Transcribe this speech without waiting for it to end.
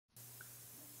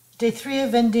Day 3 of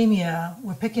Vendimia.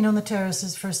 We're picking on the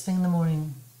terraces first thing in the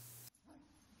morning.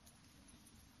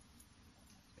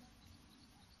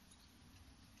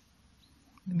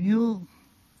 The mule.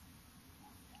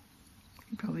 You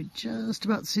can probably just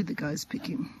about see the guys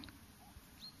picking.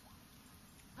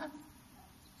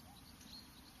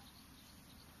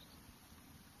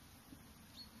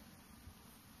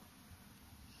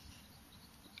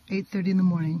 "8:30 in the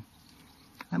morning.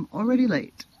 I'm already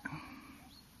late."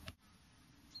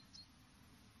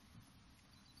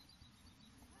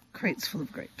 Crates full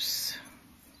of grapes.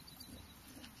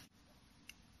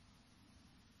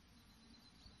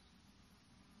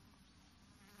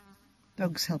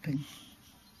 Dogs helping.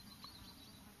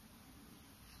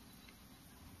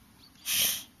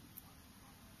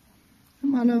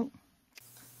 Hello.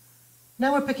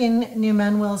 Now we're picking near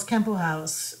Manuel's campo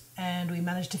house, and we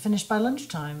managed to finish by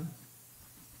lunchtime.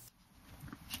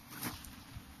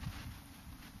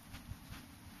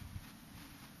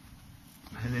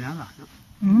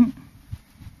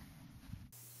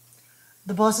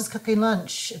 The boss is cooking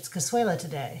lunch. It's cazuela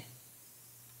today.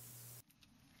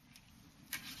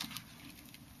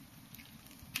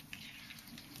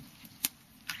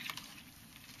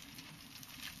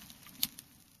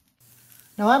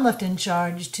 Now I'm left in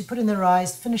charge to put in the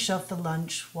rice, finish off the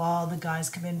lunch while the guys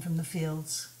come in from the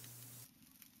fields.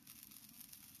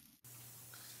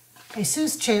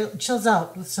 Jesus chills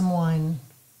out with some wine.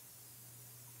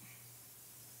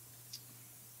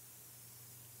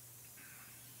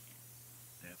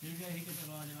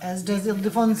 As does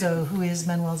Ildefonso, who is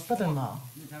Manuel's brother-in-law.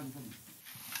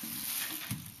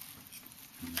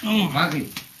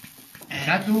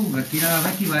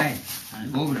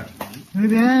 Muy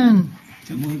bien.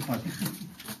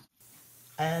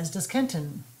 As does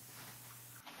Kenton.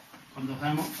 Cuando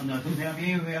tú seas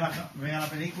viejo y vea la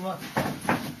película,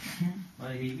 va a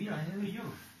decir, mira, ese soy yo.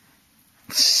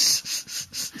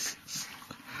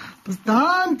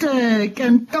 Bastante,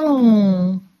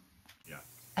 Kenton.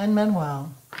 And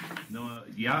Manuel. No,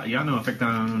 no afecta.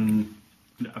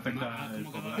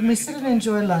 And we sit and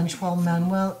enjoy lunch while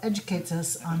Manuel educates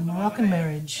us on Moroccan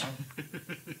marriage.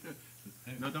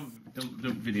 No, don't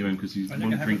video him because he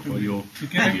won't drink while you're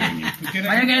videoing you.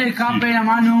 Vaya que el cape a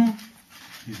mano.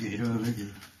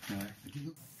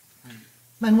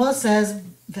 Manuel says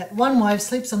that one wife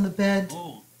sleeps on the bed,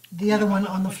 the other one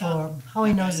on the floor. How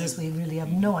he knows this, we really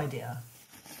have no idea.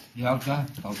 Y alta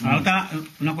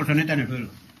una colchoneta en el suelo.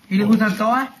 ¿Y le gustan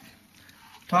todas?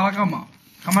 Toda la cama.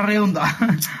 Cama redonda.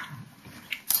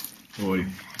 Hoy.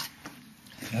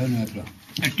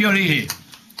 El tío dije,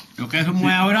 lo que es un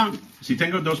mujer ahora. Si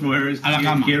tengo dos mujeres, a la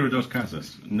cama. Quiero dos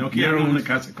casas. No quiero una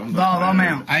casa con dos.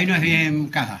 No, ahí no es bien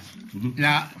casa.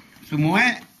 Su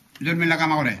mujer duerme en la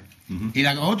cama con él. Y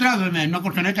la otra duerme en una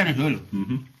colchoneta en el suelo.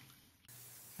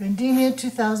 Vendimia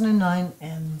 2009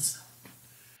 ends.